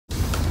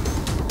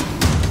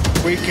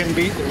we can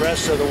beat the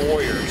rest of the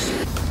Warriors.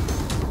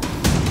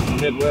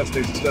 Midwest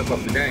needs to step up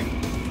the game.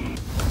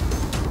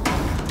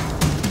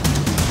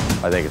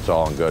 I think it's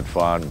all in good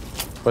fun,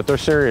 but they're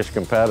serious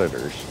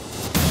competitors.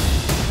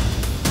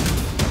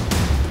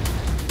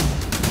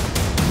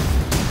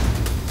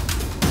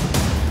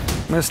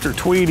 Mr.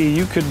 Tweedy,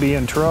 you could be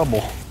in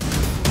trouble.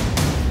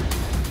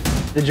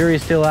 The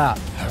jury's still out.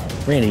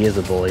 Randy is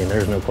a bully, and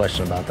there's no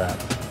question about that.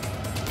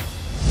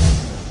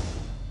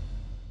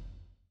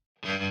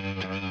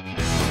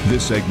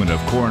 This segment of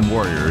Corn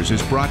Warriors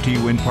is brought to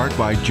you in part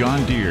by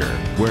John Deere,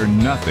 where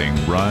nothing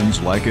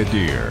runs like a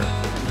deer.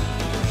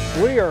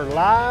 We are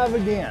live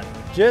again,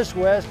 just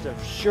west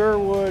of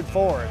Sherwood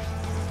Forest,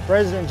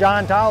 President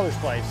John Tyler's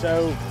place.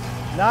 So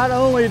not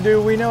only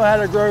do we know how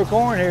to grow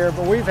corn here,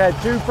 but we've had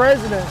 2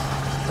 presidents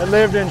that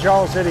lived in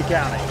Charles City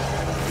County.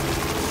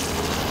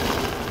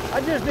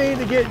 I just need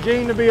to get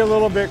Gene to be a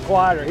little bit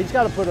quieter. He's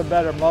got to put a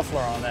better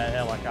muffler on that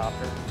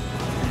helicopter.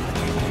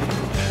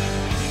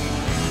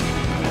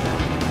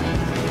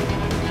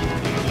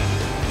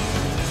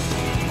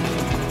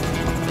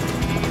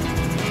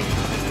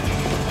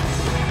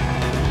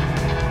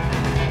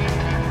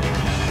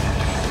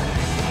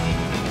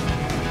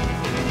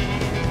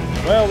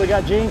 Well, we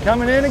got Gene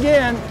coming in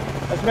again.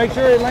 Let's make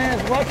sure he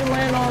lands. Watch him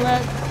land on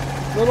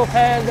that little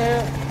pad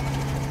there.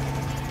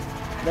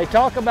 They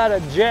talk about a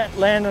jet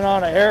landing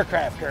on an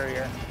aircraft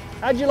carrier.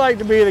 How'd you like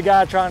to be the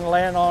guy trying to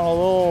land on a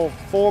little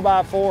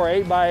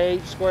 4x4,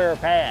 8x8 square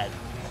pad?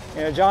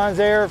 You know, John's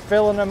there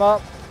filling them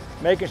up,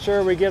 making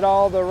sure we get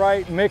all the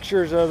right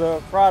mixtures of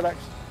the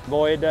products.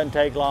 Boy, it doesn't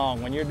take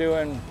long. When you're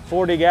doing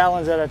 40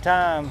 gallons at a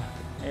time,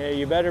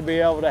 you better be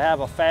able to have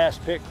a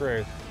fast pit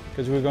crew,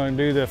 because we're going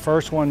to do the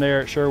first one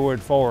there at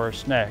Sherwood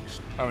Forest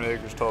next. How many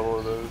acres total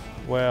are those?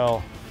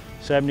 Well,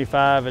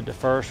 75 at the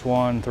first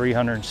one,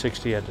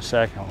 360 at the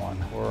second one.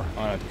 I'm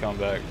gonna have to come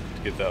back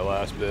to get that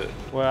last bit.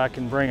 Well, I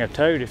can bring a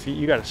tote if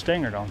you got a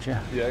stinger, don't you?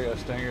 Yeah, I got a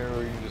stinger,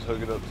 or you can just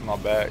hook it up to my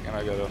back and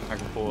I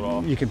can pull it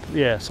off. You can,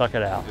 yeah, suck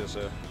it out. Yes,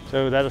 sir.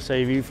 So that'll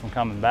save you from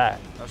coming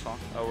back. That's fine.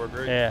 That'll work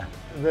great. Yeah.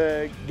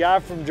 The guy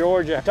from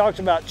Georgia talks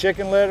about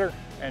chicken litter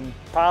and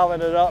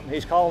piling it up.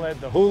 He's calling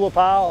it the Hula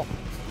pile.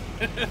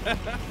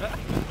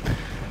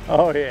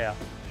 Oh yeah.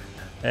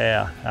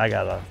 Yeah, I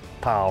got a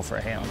pile for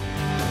him.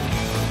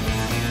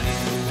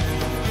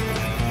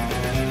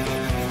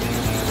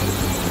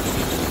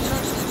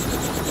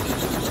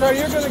 So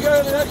you're going to go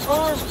to the next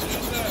farm?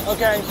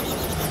 Okay.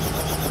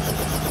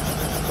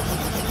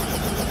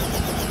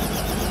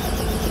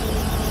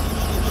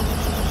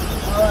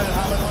 All right,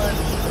 Hollywood.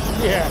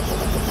 Yeah.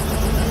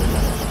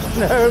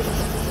 No.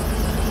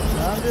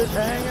 I'm just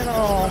hanging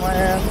on,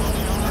 man.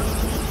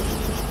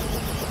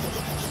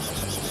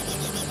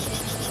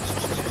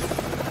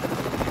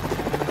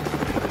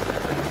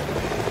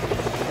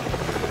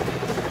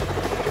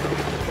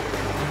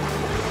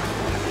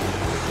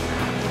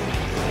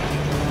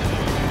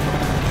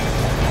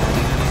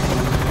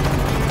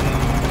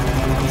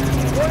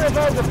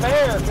 There's a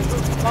bear,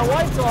 because my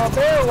wife saw a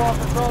bear walk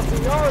across the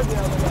yard the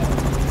other day.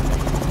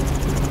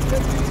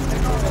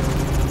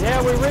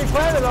 Yeah, we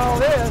replanted all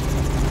this.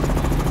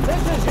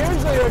 This is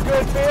usually a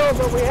good field,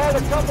 but we had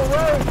a couple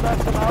rows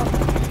messing up.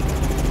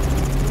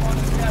 You want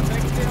to see that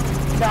big field?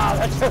 No,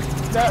 that's just,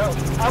 no.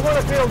 I want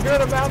to feel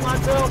good about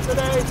myself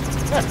today.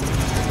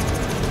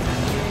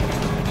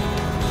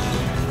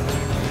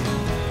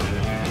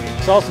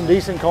 Saw some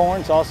decent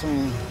corn, saw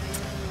some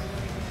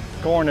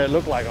corn that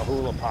looked like a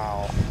hula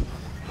pile.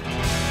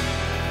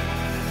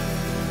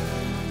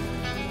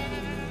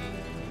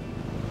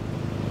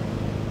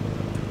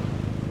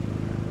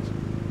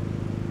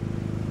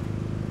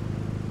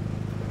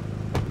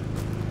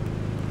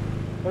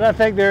 But I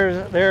think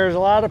there's a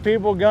lot of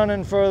people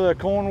gunning for the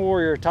Corn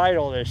Warrior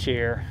title this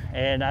year,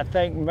 and I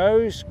think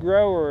most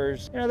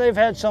growers, you know, they've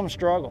had some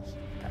struggles.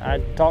 I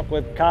talked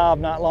with Cobb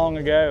not long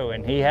ago,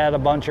 and he had a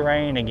bunch of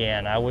rain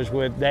again. I was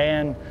with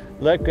Dan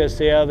Luepkes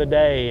the other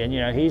day, and you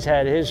know, he's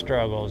had his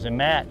struggles. And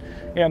Matt,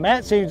 you know,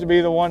 Matt seems to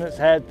be the one that's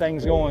had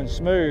things going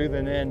smooth,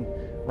 and then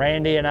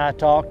Randy and I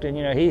talked, and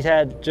you know, he's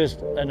had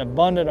just an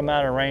abundant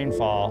amount of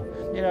rainfall.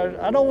 You know,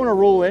 I don't want to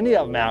rule any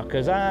of them out,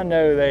 because I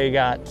know they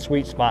got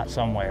sweet spots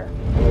somewhere.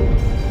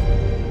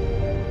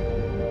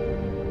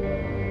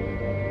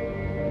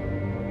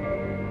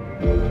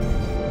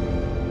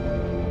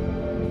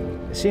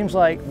 It seems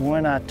like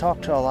when I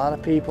talk to a lot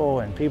of people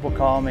and people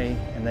call me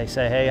and they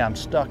say, hey, I'm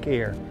stuck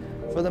here,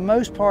 for the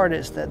most part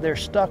it's that they're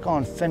stuck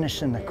on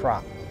finishing the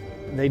crop.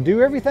 They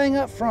do everything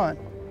up front,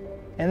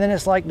 and then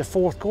it's like the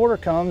fourth quarter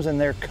comes and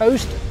they're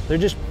coasting. They're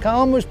just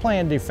almost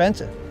playing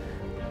defensive.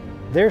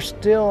 There's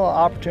still an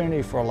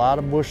opportunity for a lot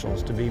of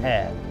bushels to be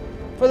had.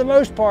 For the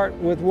most part,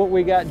 with what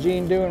we got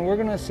Gene doing, we're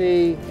gonna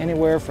see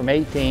anywhere from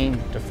 18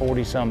 to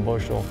 40 some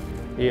bushel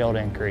yield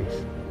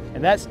increase.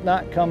 And that's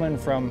not coming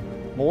from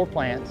more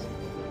plants.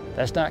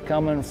 That's not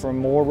coming from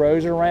more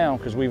rows around,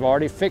 because we've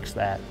already fixed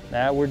that.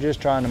 Now we're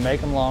just trying to make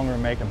them longer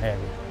and make them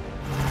heavier.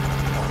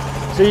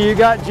 See, you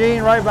got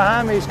Gene right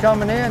behind me. He's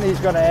coming in. He's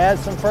going to add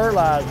some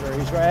fertilizer.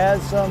 He's going to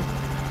add some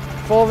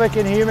fulvic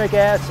and humic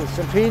acid,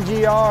 some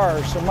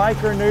PGR, some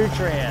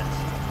micronutrients,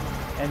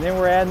 and then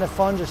we're adding the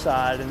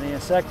fungicide and the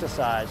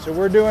insecticide. So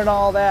we're doing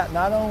all that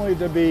not only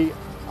to be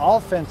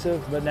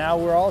offensive, but now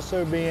we're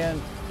also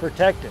being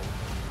protective.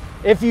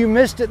 If you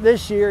missed it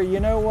this year, you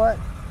know what?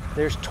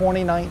 There's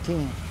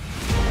 2019.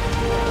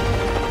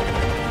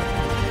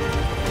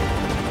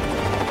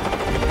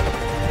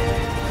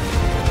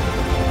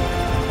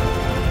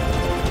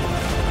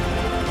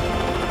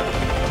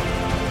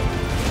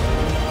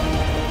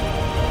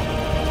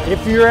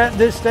 If you're at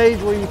this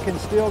stage where you can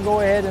still go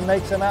ahead and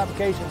make some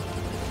applications,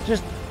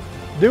 just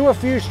do a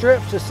few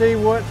strips to see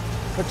what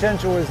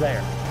potential is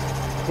there.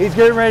 He's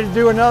getting ready to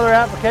do another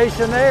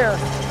application there,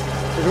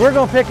 because we're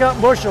going to pick up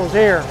bushels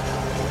here,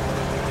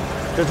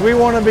 because we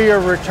want to be a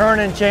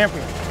returning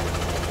champion.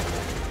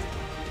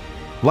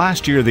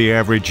 Last year, the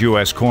average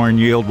U.S. corn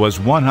yield was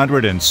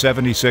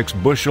 176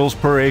 bushels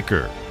per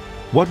acre.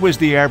 What was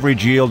the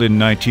average yield in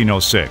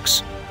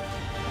 1906?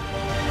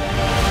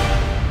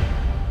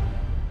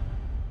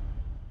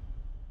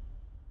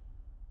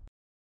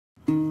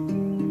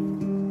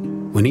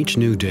 When each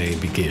new day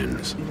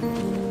begins,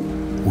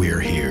 we're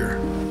here.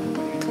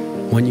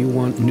 When you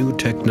want new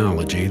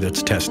technology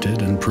that's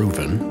tested and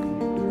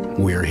proven,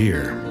 we're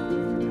here.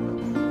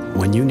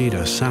 When you need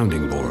a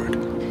sounding board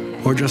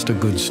or just a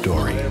good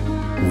story,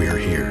 we're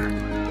here.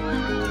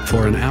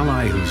 For an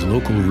ally whose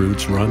local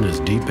roots run as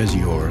deep as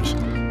yours,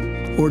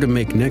 or to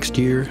make next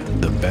year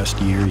the best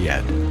year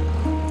yet,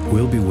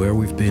 we'll be where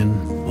we've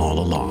been all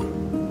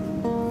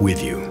along,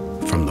 with you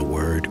from the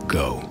word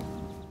go.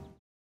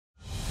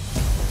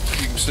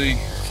 You can see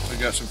we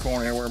got some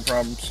corn airworm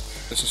problems.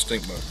 This is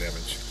stink bug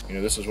damage. You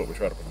know, this is what we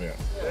try to prevent.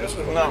 This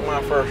is not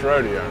my first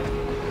rodeo.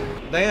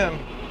 Dan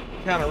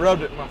kind of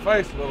rubbed it in my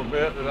face a little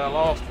bit that I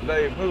lost to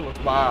Dave Hula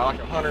by like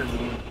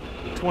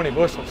 120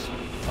 bushels.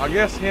 I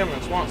guess him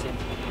and Swanson,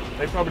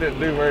 they probably didn't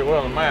do very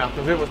well in math,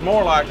 because it was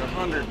more like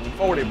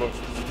 140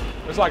 bushels.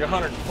 It's like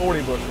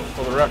 140 bushels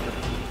for the record.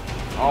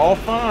 All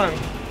fun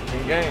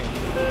and games.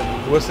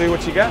 We'll see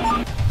what you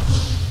got.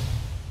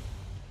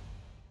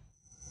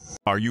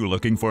 Are you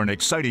looking for an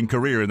exciting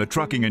career in the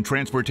trucking and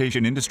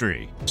transportation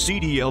industry?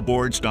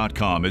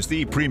 CDLboards.com is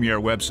the premier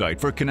website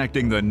for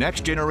connecting the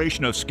next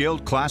generation of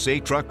skilled Class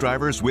 8 truck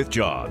drivers with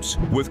jobs.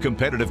 With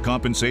competitive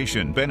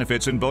compensation,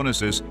 benefits, and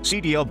bonuses,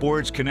 CDL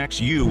Boards connects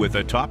you with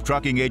the top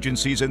trucking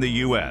agencies in the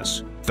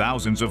U.S.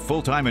 Thousands of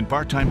full-time and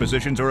part-time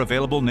positions are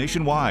available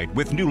nationwide,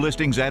 with new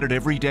listings added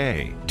every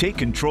day. Take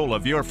control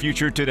of your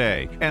future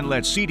today and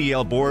let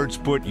CDL Boards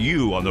put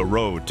you on the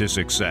road to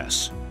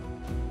success.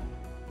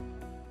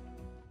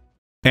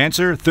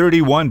 Answer: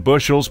 31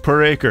 bushels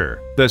per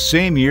acre. The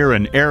same year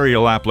an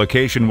aerial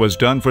application was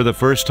done for the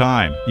first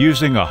time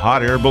using a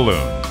hot air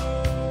balloon.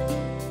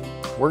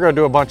 We're going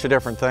to do a bunch of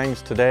different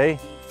things today.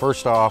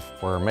 First off,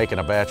 we're making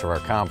a batch of our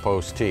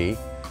compost tea,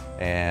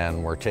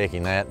 and we're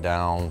taking that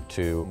down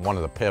to one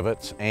of the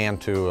pivots and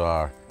to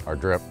our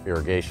drip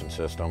irrigation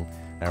system,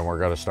 and we're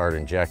going to start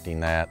injecting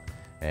that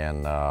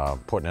and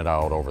putting it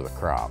out over the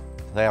crop.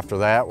 After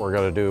that, we're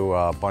going to do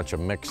a bunch of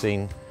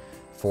mixing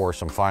for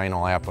some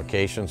final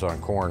applications on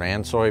corn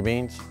and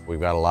soybeans. We've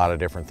got a lot of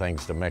different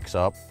things to mix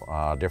up,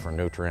 different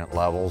nutrient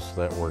levels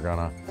that we're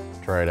gonna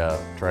try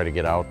to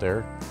get out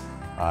there.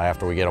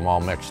 After we get them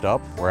all mixed up,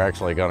 we're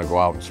actually gonna go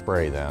out and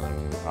spray then,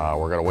 and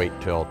we're gonna wait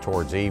until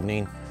towards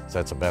evening, so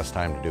that's the best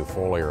time to do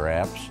foliar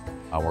apps.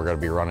 We're gonna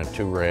be running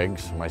 2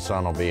 rigs. My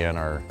son will be in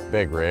our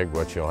big rig,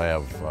 which he'll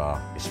have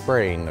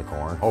spraying the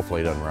corn.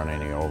 Hopefully it doesn't run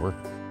any over.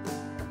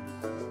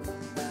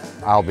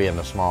 I'll be in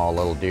the small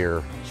little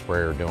deer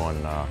sprayer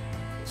doing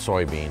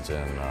soybeans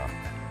and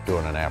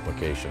doing an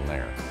application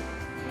there.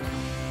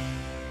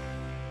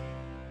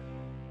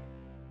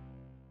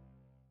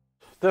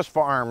 This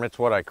farm, it's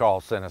what I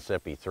call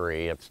Sinisippi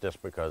 3. It's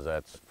just because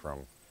that's from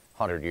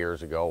 100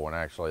 years ago when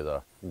actually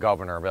the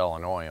governor of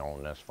Illinois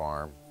owned this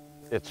farm.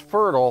 It's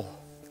fertile,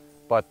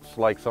 but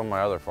like some of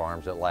my other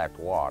farms, it lacked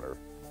water.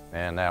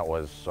 And that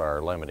was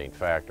our limiting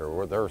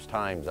factor. There's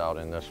times out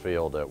in this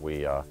field that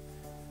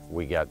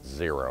we got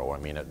zero. I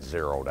mean, it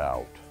zeroed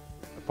out.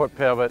 I put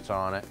pivots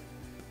on it,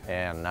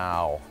 and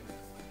now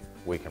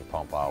we can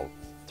pump out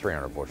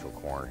 300 bushel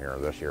corn here.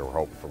 This year we're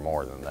hoping for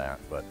more than that,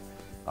 but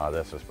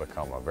this has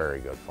become a very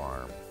good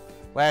farm.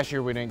 Last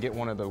year we didn't get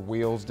one of the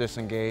wheels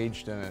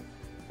disengaged, and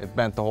it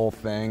bent the whole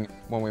thing.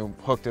 When we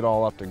hooked it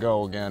all up to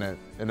go again, it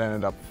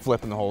ended up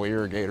flipping the whole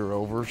irrigator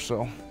over.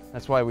 So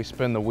that's why we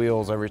spin the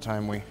wheels every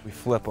time we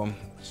flip them,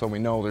 so we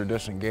know they're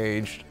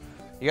disengaged.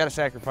 You got to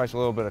sacrifice a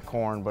little bit of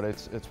corn, but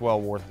it's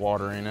well worth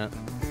watering it.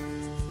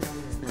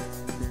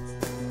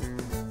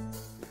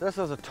 This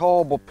is a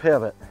towable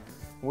pivot.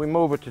 We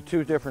move it to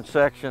 2 different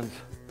sections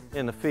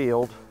in the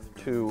field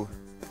to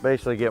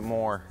basically get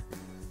more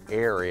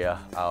area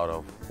out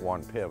of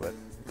one pivot.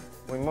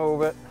 We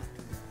move it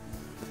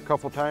a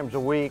couple times a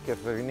week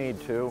if we need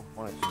to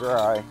when it's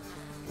dry.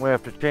 We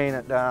have to chain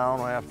it down,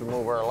 we have to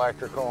move our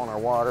electrical and our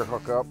water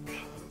hookups.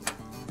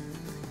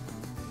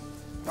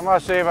 I'm gonna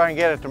see if I can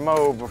get it to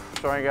move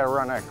so I ain't gotta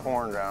run that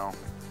corn down.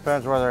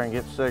 Depends whether I can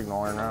get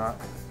signal or not.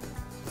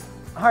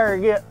 higher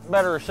you get,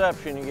 better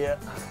reception you get.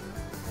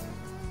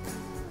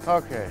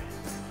 Okay,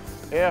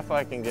 if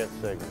I can get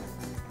signal.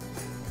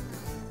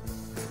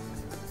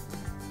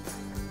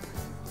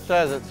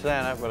 Says it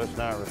sent it, but it's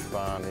not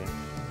responding.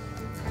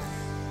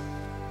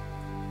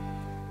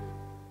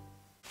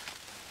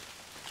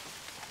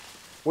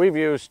 We've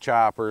used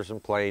choppers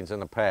and planes in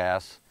the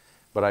past,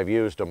 but I've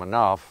used them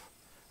enough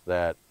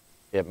that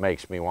it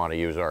makes me want to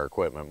use our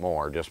equipment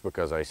more, just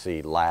because I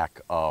see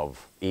lack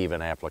of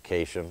even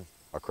application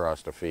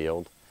across the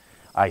field.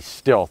 I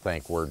still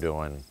think we're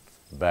doing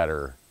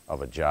better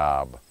of a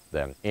job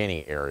than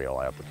any aerial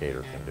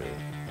applicator can do.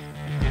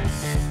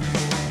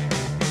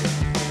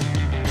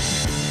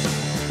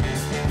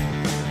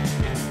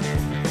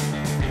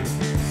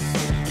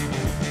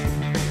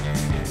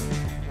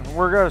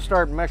 We're going to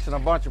start mixing a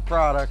bunch of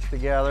products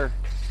together.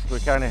 We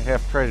kind of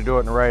have to try to do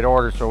it in the right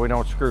order so we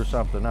don't screw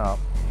something up.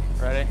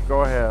 Ready?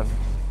 Go ahead.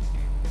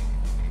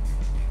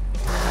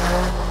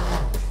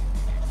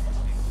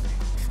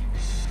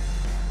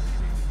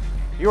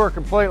 You are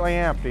completely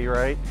empty,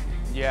 right?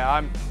 Yeah,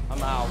 I'm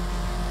out.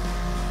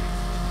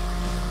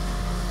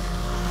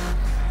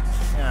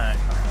 All right.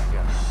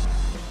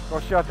 Go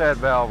shut that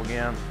valve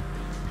again.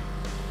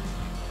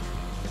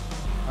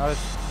 Now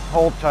just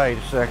hold tight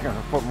a second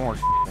and put more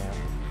in.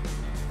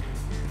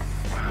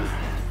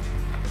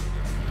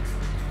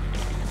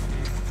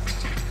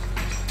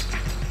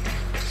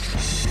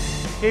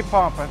 Keep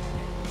pumping.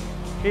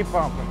 Keep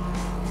pumping.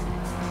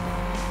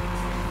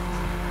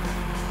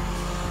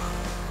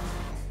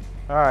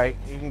 All right,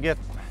 you can get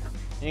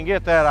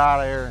that out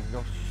of there and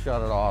go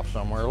shut it off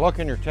somewhere. Look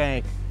in your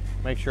tank,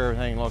 make sure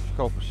everything looks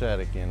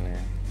copacetic in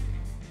there.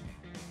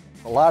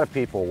 A lot of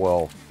people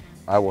will,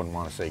 I wouldn't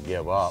want to say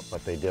give up,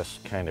 but they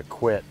just kind of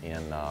quit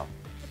in the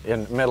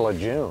middle of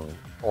June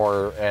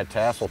or at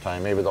tassel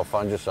time. Maybe they'll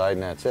fungicide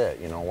and that's it.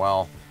 You know,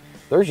 well,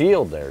 there's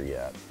yield there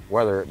yet,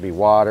 whether it be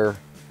water,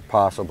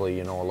 possibly,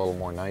 you know, a little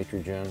more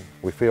nitrogen.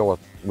 We feel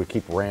we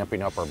keep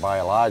ramping up our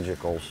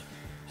biologicals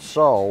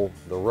so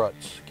the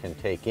roots can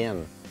take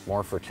in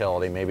more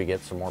fertility, maybe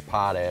get some more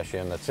potash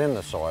in that's in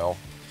the soil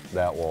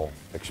that will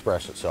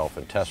express itself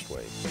in test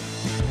weight.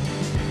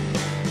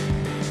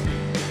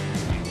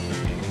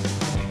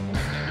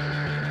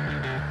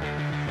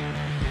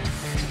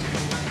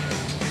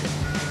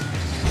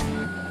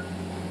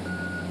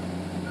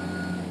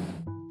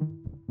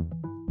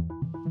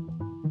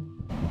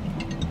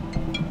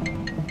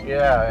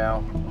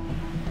 Yeah.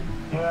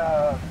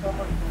 Yeah,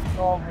 somebody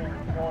called me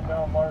going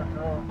down Marsh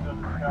Road to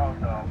the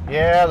cows out.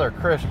 Yeah, they're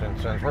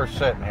Christensen's. We're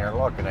sitting here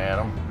looking at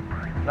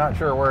them. Not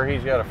sure where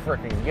he's got a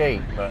frickin'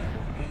 gate, but.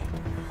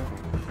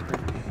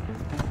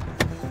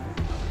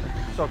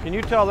 So can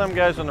you tell them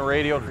guys on the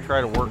radio to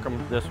try to work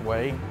them this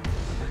way?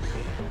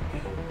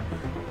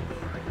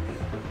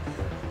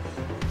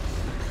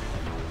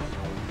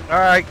 All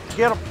right,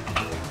 get them.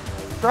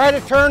 Try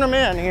to turn them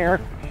in here.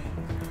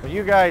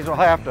 You guys will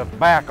have to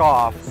back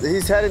off.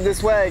 He's headed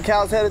this way.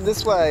 Cal's headed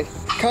this way.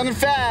 Coming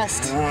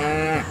fast.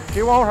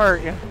 He won't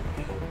hurt you.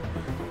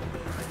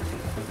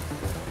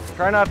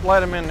 Try not to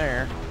let him in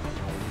there.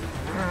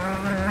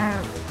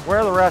 Where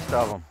are the rest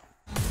of them?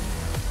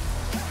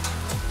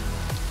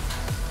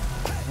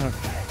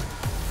 Okay.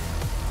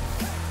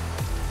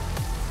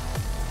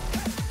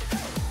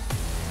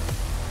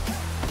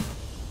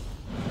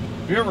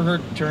 Have you ever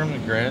heard the term the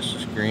grass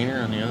is greener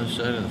on the other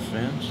side of the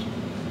fence?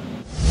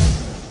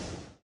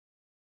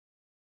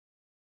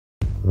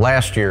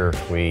 Last year,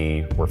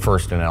 we were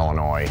first in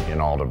Illinois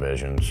in all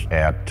divisions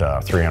at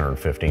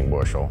 315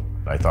 bushel.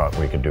 I thought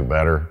we could do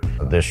better.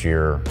 This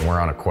year, we're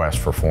on a quest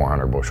for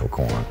 400 bushel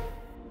corn.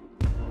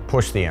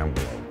 Push the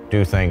envelope.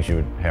 Do things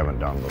you haven't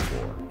done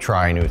before.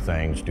 Try new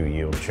things, do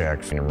yield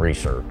checks and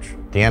research.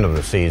 At the end of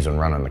the season,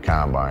 running the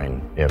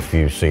combine, if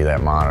you see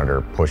that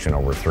monitor pushing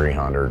over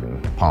 300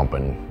 and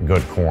pumping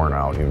good corn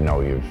out, you know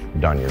you've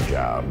done your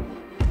job.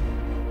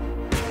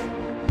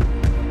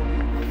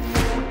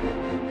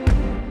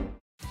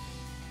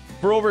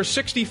 For over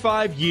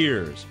 65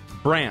 years,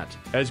 Brandt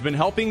has been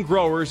helping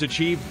growers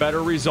achieve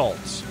better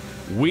results.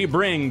 We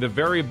bring the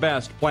very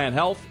best plant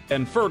health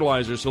and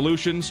fertilizer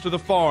solutions to the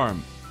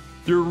farm.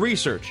 Through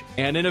research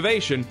and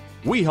innovation,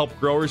 we help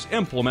growers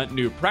implement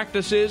new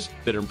practices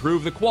that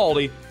improve the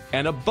quality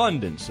and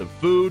abundance of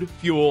food,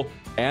 fuel,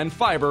 and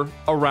fiber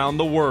around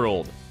the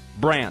world.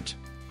 Brandt,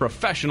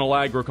 professional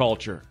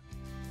agriculture.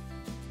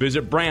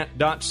 Visit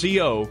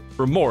brandt.co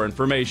for more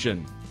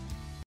information.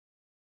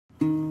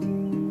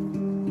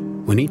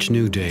 When each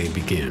new day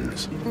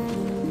begins,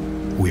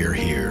 we're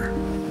here.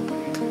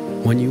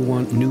 When you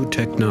want new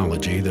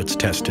technology that's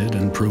tested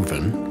and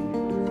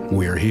proven,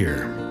 we're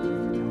here.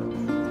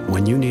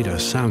 When you need a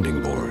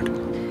sounding board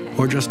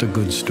or just a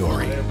good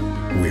story,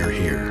 we're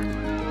here.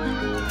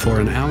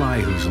 For an ally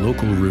whose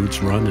local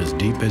roots run as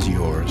deep as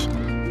yours,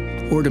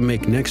 or to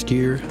make next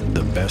year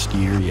the best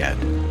year yet,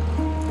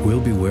 we'll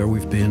be where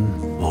we've been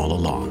all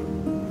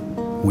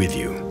along, with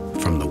you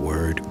from the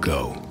word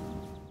go.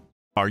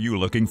 Are you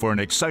looking for an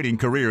exciting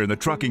career in the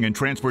trucking and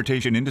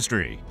transportation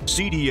industry?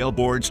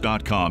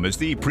 CDLboards.com is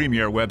the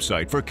premier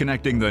website for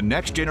connecting the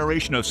next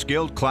generation of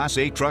skilled Class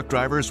 8 truck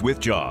drivers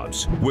with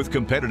jobs. With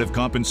competitive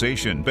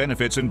compensation,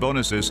 benefits, and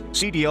bonuses,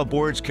 CDL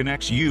Boards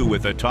connects you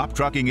with the top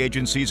trucking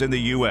agencies in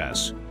the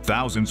U.S.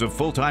 Thousands of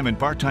full-time and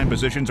part-time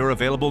positions are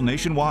available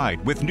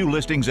nationwide, with new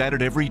listings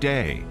added every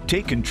day.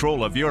 Take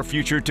control of your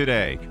future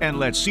today and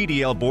let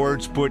CDL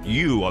Boards put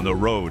you on the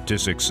road to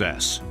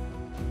success.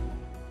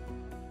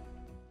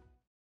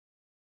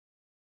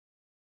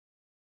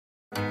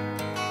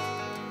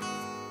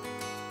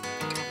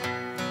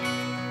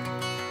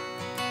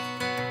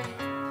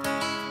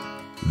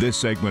 This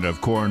segment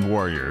of Corn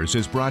Warriors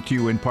is brought to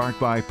you in part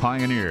by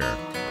Pioneer.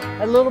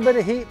 Had a little bit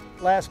of heat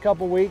last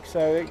couple weeks,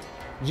 so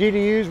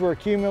GDUs were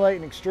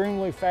accumulating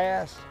extremely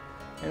fast.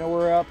 You know,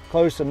 we're up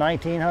close to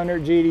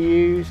 1,900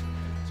 GDUs,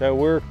 so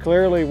we're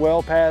clearly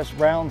well past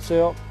brown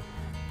silk.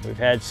 We've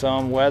had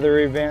some weather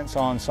events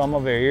on some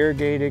of our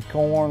irrigated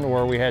corn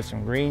where we had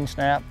some green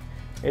snap.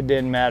 It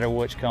didn't matter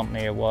which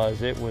company it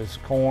was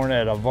corn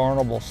at a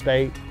vulnerable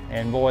state,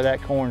 and boy,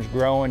 that corn's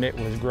growing. It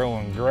was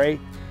growing great,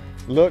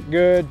 looked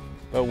good.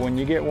 But when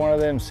you get one of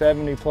them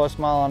 70+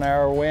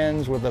 mile-an-hour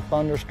winds with a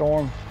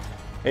thunderstorm,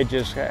 it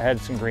just had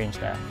some green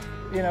snap.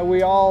 You know,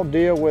 we all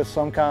deal with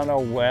some kind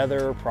of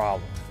weather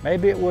problem.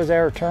 Maybe it was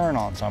our turn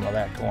on some of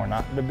that corn,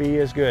 not to be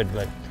as good,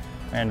 but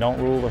man,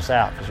 don't rule us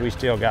out because we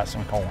still got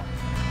some corn.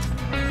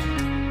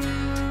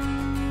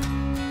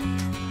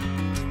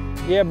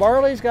 Yeah,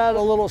 Burley's got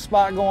a little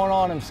spot going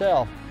on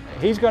himself.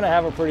 He's going to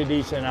have a pretty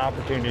decent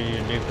opportunity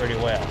to do pretty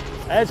well.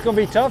 It's going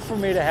to be tough for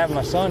me to have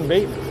my son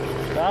beat me.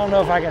 I don't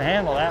know if I can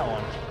handle that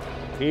one.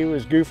 He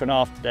was goofing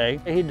off today.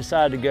 He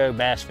decided to go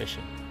bass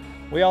fishing.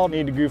 We all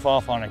need to goof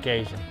off on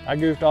occasion. I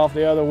goofed off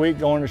the other week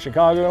going to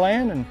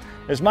Chicagoland, and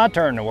it's my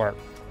turn to work.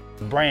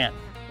 Brant,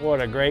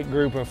 what a great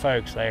group of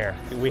folks there.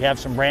 We have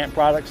some Brant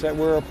products that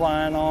we're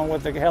applying on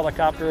with the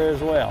helicopter as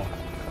well.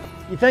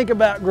 You think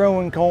about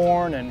growing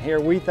corn, and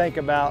here we think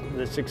about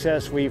the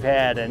success we've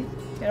had, and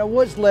you know,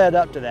 what's led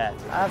up to that?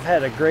 I've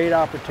had a great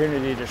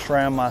opportunity to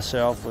surround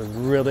myself with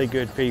really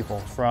good people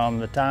from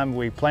the time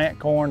we plant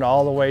corn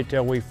all the way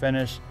till we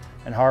finish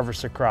and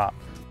harvest the crop.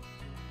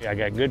 I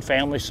got good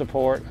family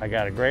support, I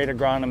got a great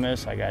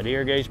agronomist, I got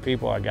irrigation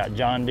people, I got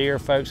John Deere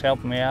folks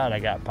helping me out, I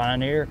got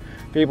Pioneer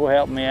people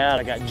helping me out,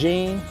 I got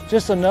Gene.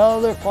 Just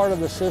another part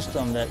of the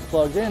system that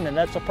plugs in, and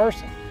that's a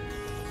person.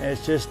 And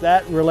it's just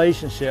that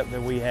relationship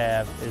that we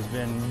have has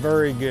been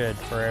very good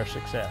for our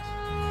success.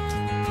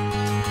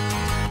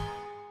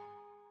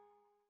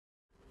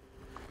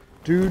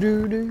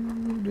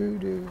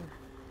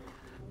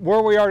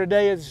 Where we are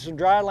today is some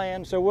dry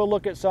land, so we'll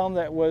look at some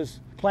that was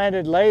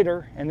planted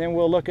later, and then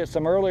we'll look at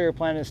some earlier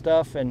planted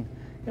stuff, and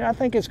you know, I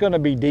think it's going to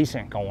be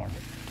decent corn.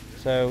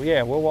 So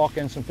yeah, we'll walk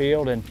in some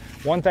field, and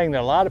one thing that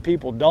a lot of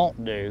people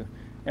don't do, you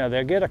know,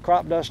 they'll get a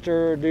crop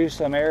duster, do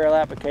some aerial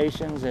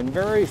applications, and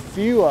very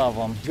few of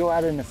them go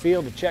out in the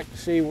field to check to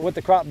see what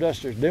the crop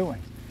duster's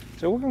doing.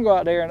 So we're going to go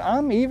out there, and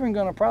I'm even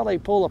going to probably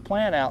pull a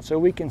plant out so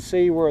we can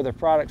see where the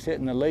product's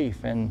hitting the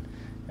leaf. And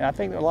I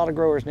think a lot of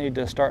growers need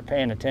to start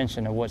paying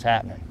attention to what's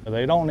happening.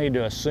 They don't need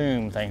to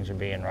assume things are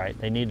being right.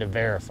 They need to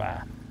verify.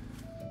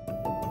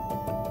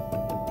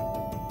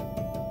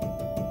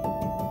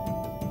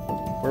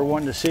 We're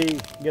wanting to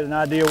get an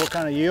idea what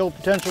kind of yield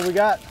potential we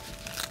got.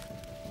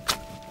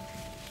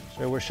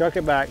 So we'll shuck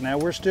it back. Now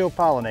we're still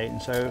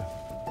pollinating, so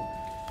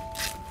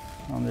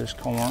on this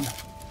corn.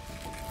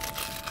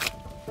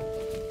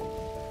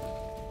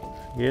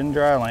 Getting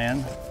dry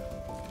land.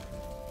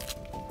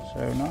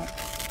 So not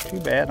too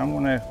bad. I'm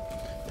going to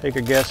take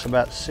a guess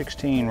about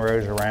 16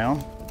 rows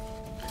around.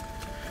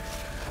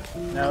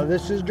 Now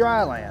this is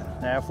dry land.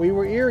 Now if we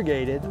were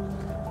irrigated,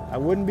 I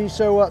wouldn't be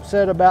so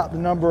upset about the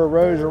number of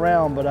rows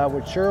around, but I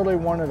would surely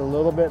want it a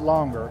little bit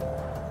longer.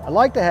 I'd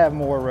like to have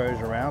more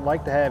rows around. I'd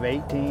like to have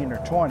 18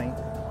 or 20.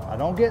 I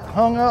don't get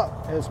hung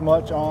up as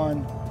much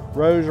on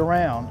rows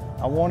around.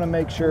 I want to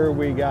make sure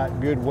we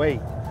got good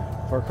weight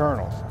for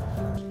kernels.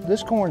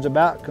 This corn's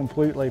about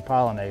completely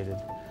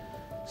pollinated.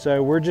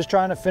 So we're just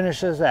trying to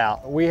finish this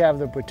out. We have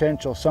the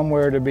potential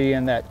somewhere to be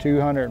in that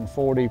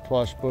 240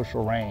 plus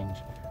bushel range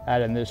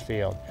out in this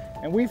field.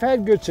 And we've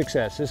had good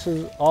success. This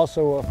is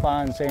also a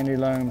fine sandy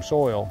loam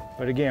soil.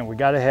 But again, we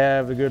got to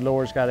have, the good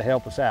Lord's got to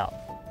help us out.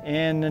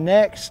 In the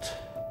next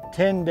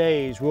 10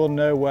 days, we'll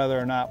know whether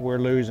or not we're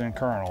losing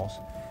kernels.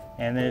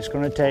 And then it's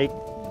going to take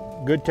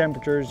good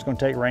temperatures, it's going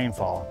to take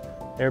rainfall.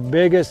 Their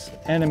biggest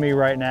enemy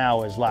right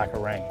now is lack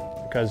of rain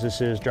because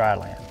this is dry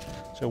land.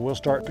 So we'll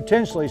start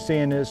potentially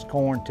seeing this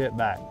corn tip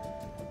back.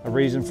 A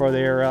reason for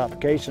their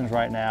applications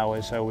right now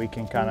is so we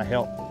can kind of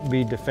help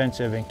be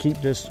defensive and keep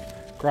this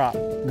crop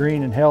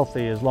green and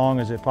healthy as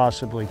long as it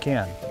possibly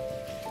can.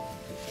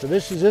 So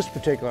this is this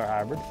particular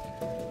hybrid.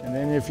 And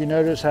then if you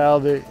notice how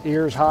the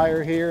ear's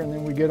higher here, and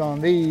then we get on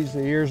these,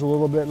 the ear's a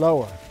little bit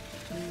lower.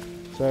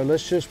 So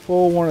let's just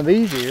pull one of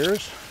these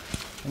ears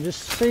and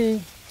just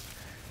see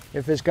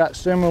if it's got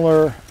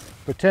similar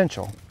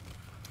potential.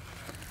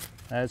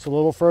 Now it's a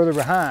little further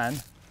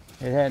behind.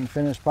 It hadn't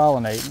finished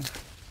pollinating.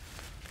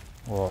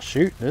 Well,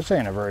 shoot, this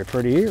ain't a very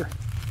pretty ear.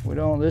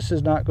 This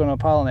is not going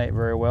to pollinate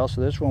very well,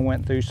 so this one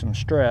went through some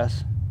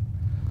stress.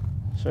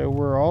 So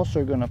we're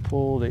also going to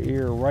pull the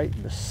ear right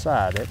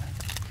beside it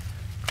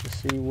to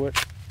see what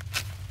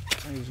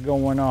is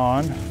going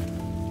on.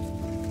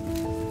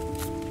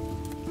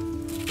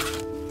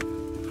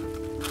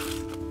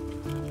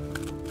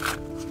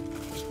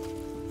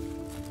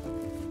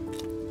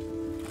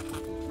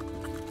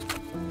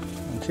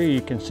 Until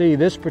you can see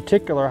this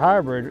particular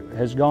hybrid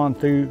has gone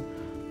through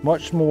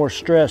much more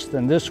stress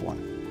than this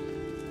one.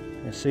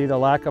 You see the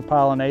lack of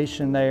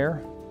pollination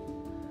there.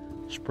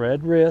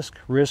 Spread risk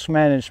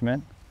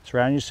management.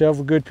 Surround yourself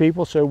with good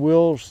people, so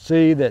we'll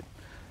see that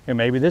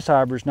maybe this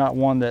hybrid's not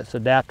one that's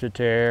adapted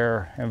to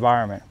our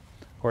environment,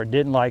 or it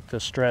didn't like the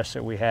stress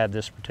that we had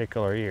this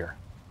particular year.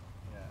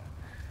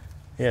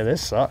 Yeah,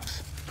 this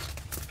sucks.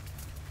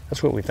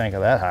 That's what we think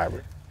of that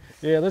hybrid.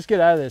 Yeah, let's get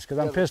out of this because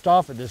I'm pissed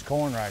off at this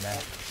corn right now.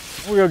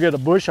 We're gonna get a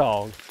bush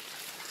hog.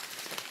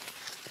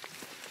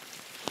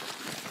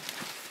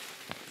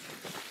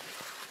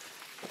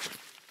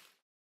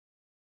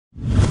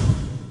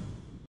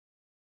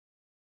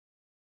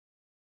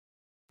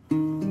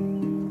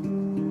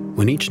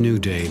 When each new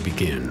day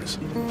begins,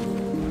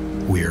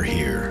 we're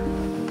here.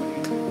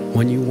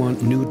 When you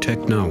want new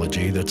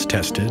technology that's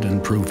tested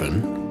and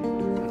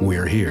proven,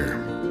 we're here.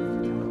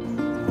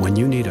 When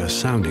you need a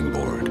sounding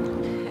board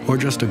or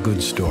just a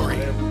good story,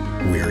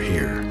 we're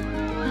here.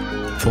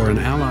 For an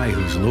ally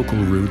whose local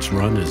roots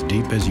run as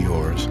deep as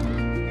yours,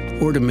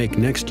 or to make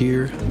next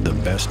year the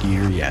best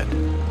year yet,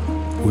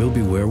 we'll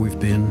be where we've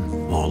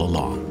been all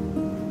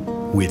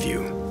along, with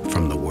you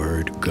from the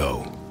word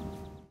go.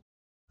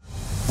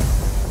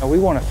 We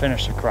want to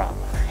finish the crop.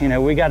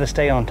 We got to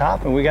stay on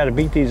top and we got to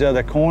beat these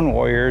other corn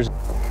warriors.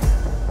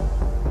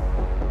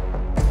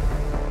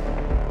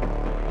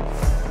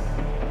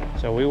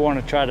 So we want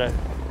to try to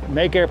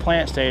make our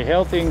plant stay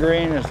healthy and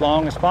green as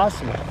long as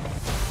possible.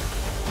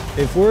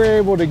 If we're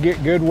able to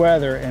get good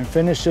weather and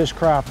finish this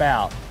crop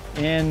out,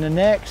 in the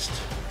next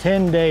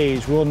 10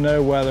 days, we'll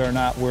know whether or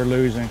not we're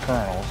losing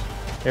kernels.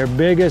 Their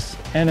biggest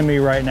enemy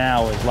right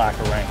now is lack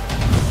of rain.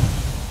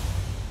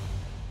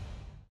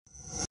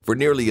 For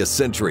nearly a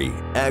century,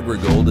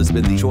 AgriGold has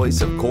been the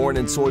choice of corn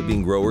and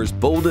soybean growers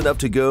bold enough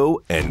to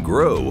go and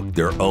grow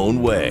their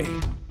own way.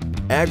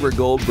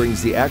 AgriGold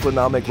brings the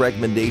agronomic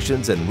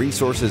recommendations and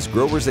resources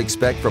growers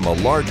expect from a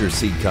larger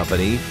seed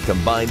company,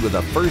 combined with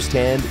a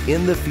first-hand,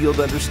 in-the-field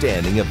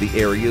understanding of the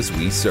areas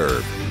we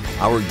serve.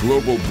 Our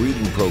global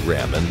breeding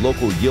program and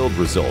local yield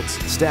results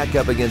stack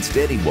up against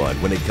anyone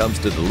when it comes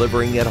to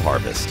delivering at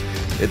harvest.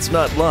 It's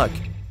not luck,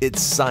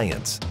 it's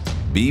science.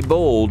 Be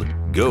bold,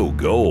 go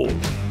gold.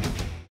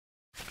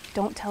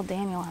 Don't tell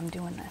Daniel I'm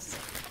doing this.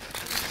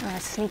 I'm gonna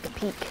sneak a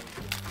peek.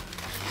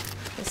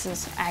 This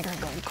is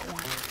AgriGold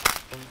corn.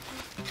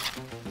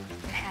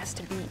 It has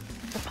to be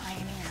the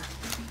pioneer.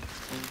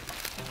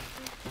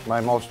 My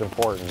most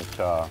important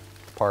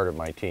part of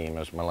my team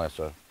is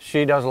Melissa.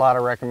 She does a lot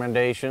of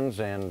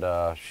recommendations, and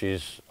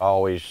she's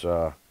always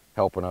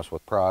helping us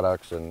with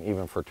products and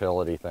even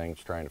fertility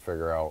things, trying to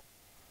figure out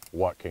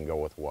what can go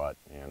with what.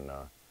 And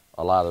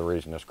a lot of the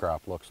reason this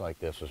crop looks like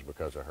this is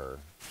because of her.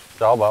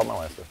 It's all about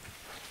Melissa.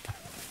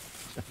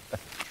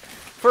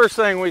 First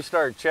thing we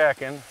start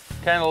checking,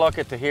 kind of look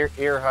at the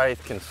ear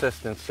height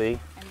consistency.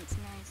 And it's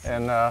nice.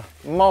 And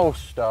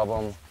most of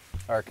them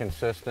are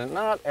consistent.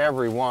 Not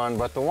every one,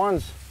 but the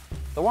ones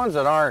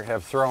that aren't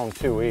have thrown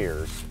 2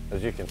 ears,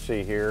 as you can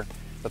see here.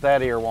 But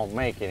that ear won't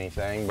make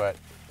anything, but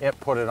it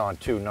put it on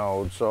 2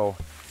 nodes, so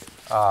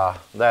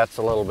that's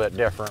a little bit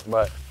different.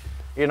 But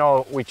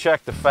we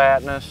check the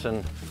fatness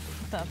and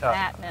the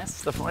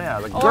fatness. The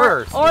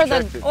girth.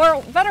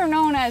 Or better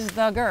known as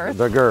the girth.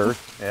 The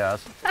girth,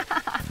 yes.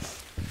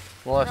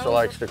 Melissa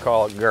likes to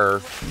call it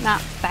girth.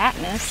 Not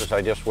fatness. Because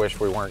I just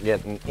wish we weren't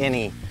getting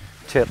any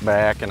tip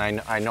back, and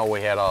I know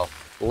we had a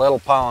little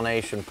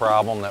pollination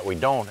problem that we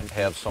don't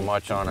have so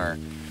much on our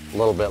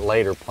little bit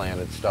later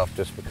planted stuff,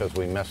 just because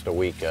we missed a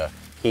week of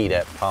heat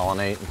at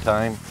pollinating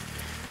time.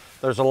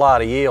 There's a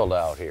lot of yield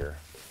out here.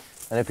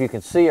 And if you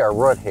can see, our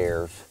root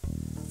hairs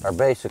are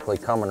basically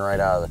coming right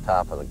out of the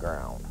top of the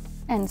ground.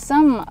 And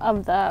some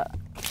of the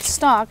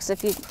stalks,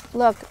 if you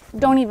look,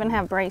 don't even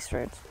have brace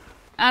roots.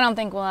 I don't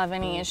think we'll have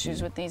any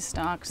issues with these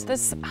stalks.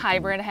 This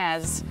hybrid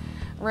has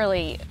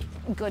really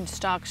good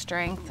stalk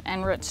strength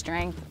and root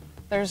strength.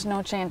 There's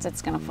no chance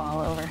it's gonna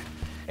fall over.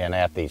 And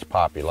at these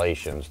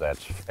populations,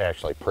 that's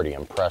actually pretty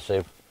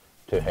impressive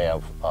to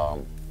have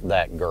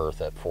that girth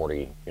at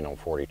 42,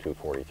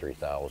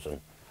 43,000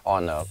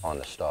 on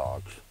the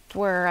stalks.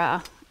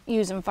 We're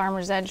using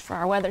Farmer's Edge for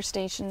our weather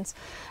stations,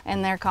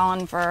 and they're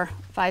calling for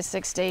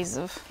 5-6 days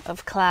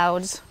of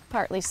clouds,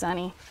 partly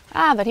sunny.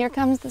 But here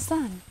comes the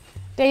sun.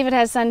 David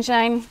has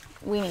sunshine,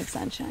 we need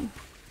sunshine.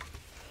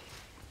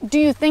 Do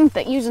you think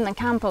that using the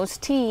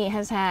compost tea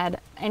has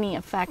had any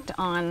effect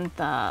on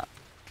the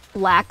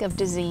lack of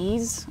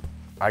disease?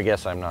 I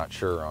guess I'm not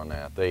sure on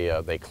that.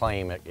 They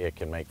claim it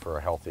can make for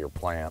a healthier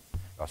plant,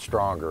 a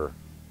stronger,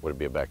 would it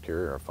be a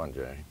bacteria or a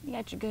fungi? You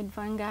got your good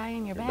fungi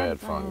and your bad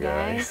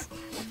fungi.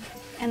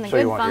 And the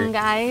So good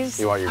fungi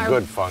you want your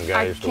good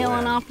fungi to killing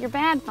win. off your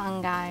bad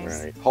fungi.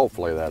 Right.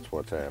 Hopefully that's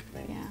what's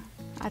happening. Yeah,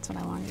 that's what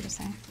I wanted you to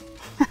say.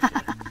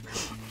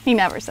 He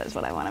never says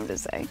what I want him to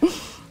say.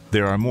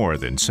 There are more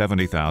than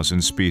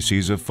 70,000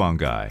 species of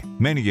fungi,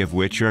 many of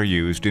which are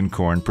used in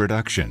corn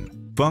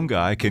production.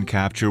 Fungi can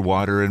capture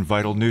water and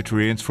vital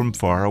nutrients from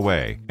far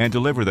away and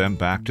deliver them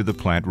back to the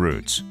plant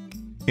roots.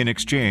 In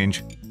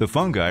exchange, the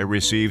fungi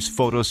receives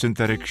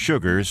photosynthetic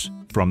sugars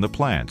from the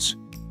plants.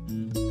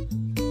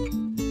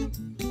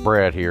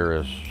 Brad here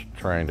is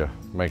trying to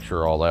make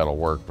sure all that'll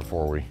work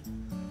before we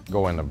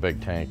go in the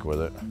big tank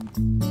with it.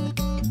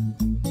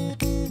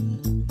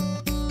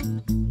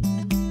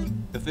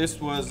 If this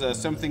was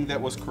something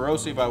that was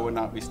corrosive, I would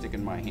not be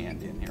sticking my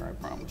hand in here, I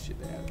promise you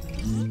that.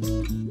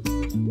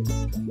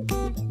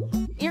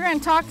 You're gonna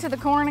talk to the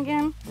corn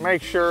again?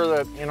 Make sure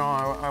that, you know,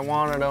 I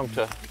wanted them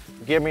to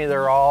give me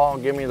their all,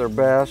 give me their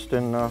best,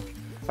 and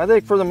I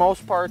think for the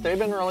most part they've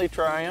been really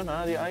trying.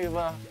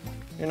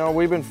 You know,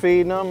 we've been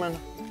feeding them and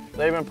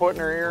they've been putting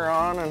their ear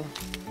on, and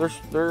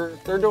they're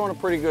doing a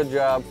pretty good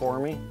job for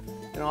me.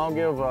 You know,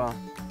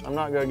 I'm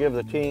not gonna give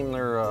the team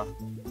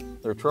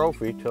their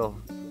trophy till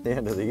the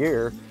end of the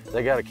year.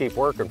 They got to keep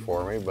working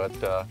for me, but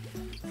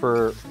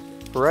for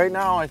right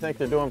now, I think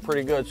they're doing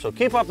pretty good. So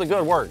keep up the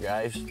good work,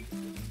 guys.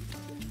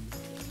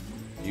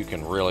 You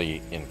can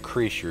really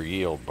increase your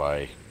yield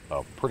by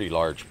a pretty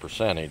large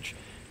percentage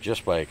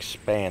just by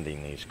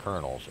expanding these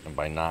kernels and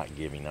by not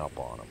giving up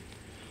on them.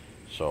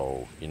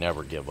 So you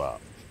never give up.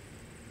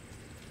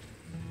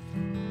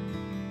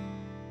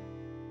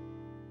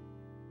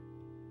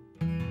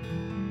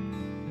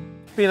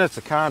 Being it's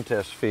a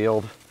contest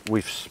field,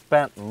 we've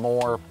spent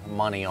more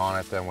money on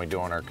it than we do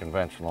on our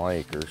conventional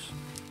acres.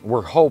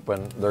 We're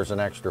hoping there's an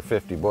extra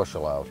 50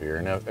 bushel out here,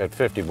 and at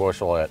 50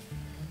 bushel at,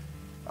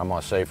 I'm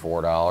gonna say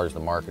 $4, the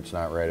market's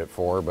not right at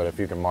 $4, but if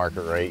you can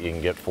market rate, you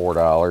can get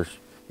 $4.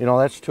 You know,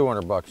 that's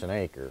 200 bucks an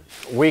acre.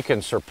 We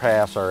can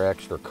surpass our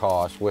extra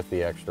cost with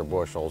the extra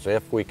bushels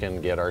if we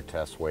can get our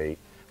test weight.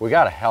 We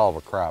got a hell of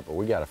a crop, but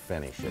we gotta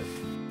finish it.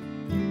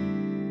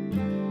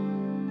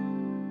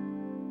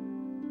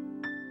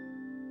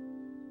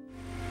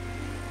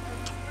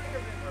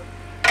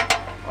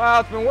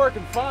 Well, it's been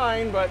working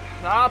fine, but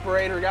the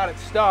operator got it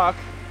stuck.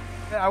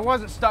 I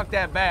wasn't stuck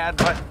that bad,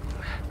 but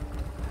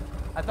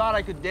I thought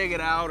I could dig it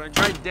out. I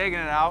tried digging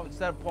it out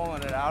instead of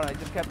pulling it out. I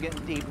just kept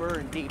getting deeper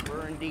and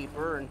deeper and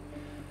deeper, and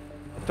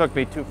it took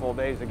me 2 full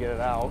days to get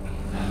it out.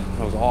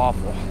 It was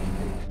awful.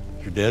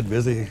 You're dead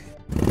busy.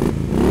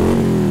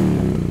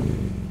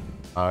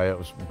 It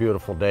was a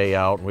beautiful day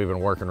out. We've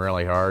been working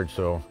really hard,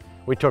 so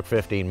we took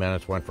 15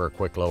 minutes, went for a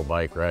quick little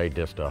bike ride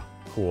just to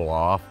cool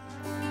off.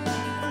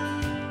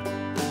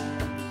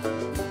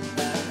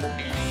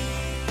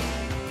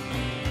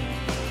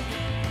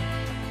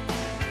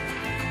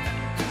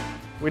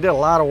 We did a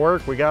lot of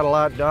work, we got a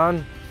lot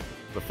done.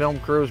 The film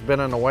crew's been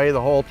in the way the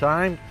whole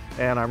time,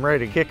 and I'm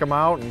ready to kick them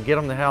out and get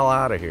them the hell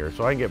out of here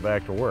so I can get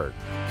back to work.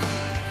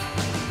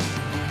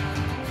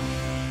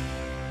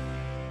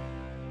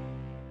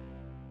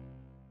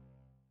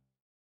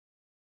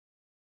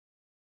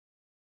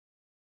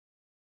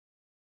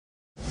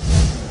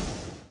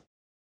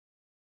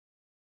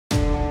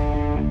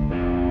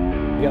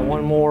 We got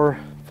one more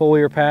full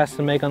year pass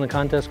to make on the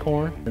contest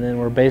corn, and then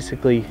we're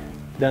basically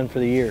done for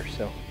the year,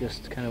 so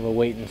just kind of a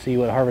wait and see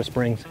what harvest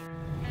brings.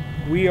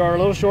 We are a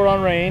little short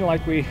on rain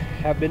like we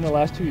have been the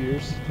last 2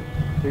 years.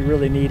 We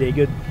really need a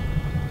good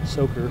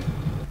soaker.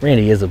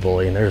 Randy is a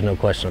bully, and there's no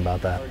question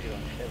about that.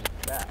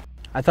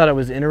 I thought it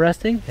was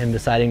interesting him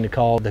deciding to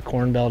call the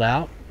Corn Belt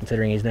out,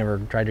 considering he's never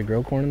tried to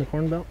grow corn in the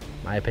Corn Belt.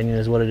 My opinion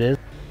is what it is.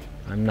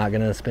 I'm not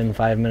gonna spend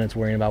 5 minutes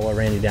worrying about what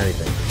Randy Downey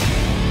thinks.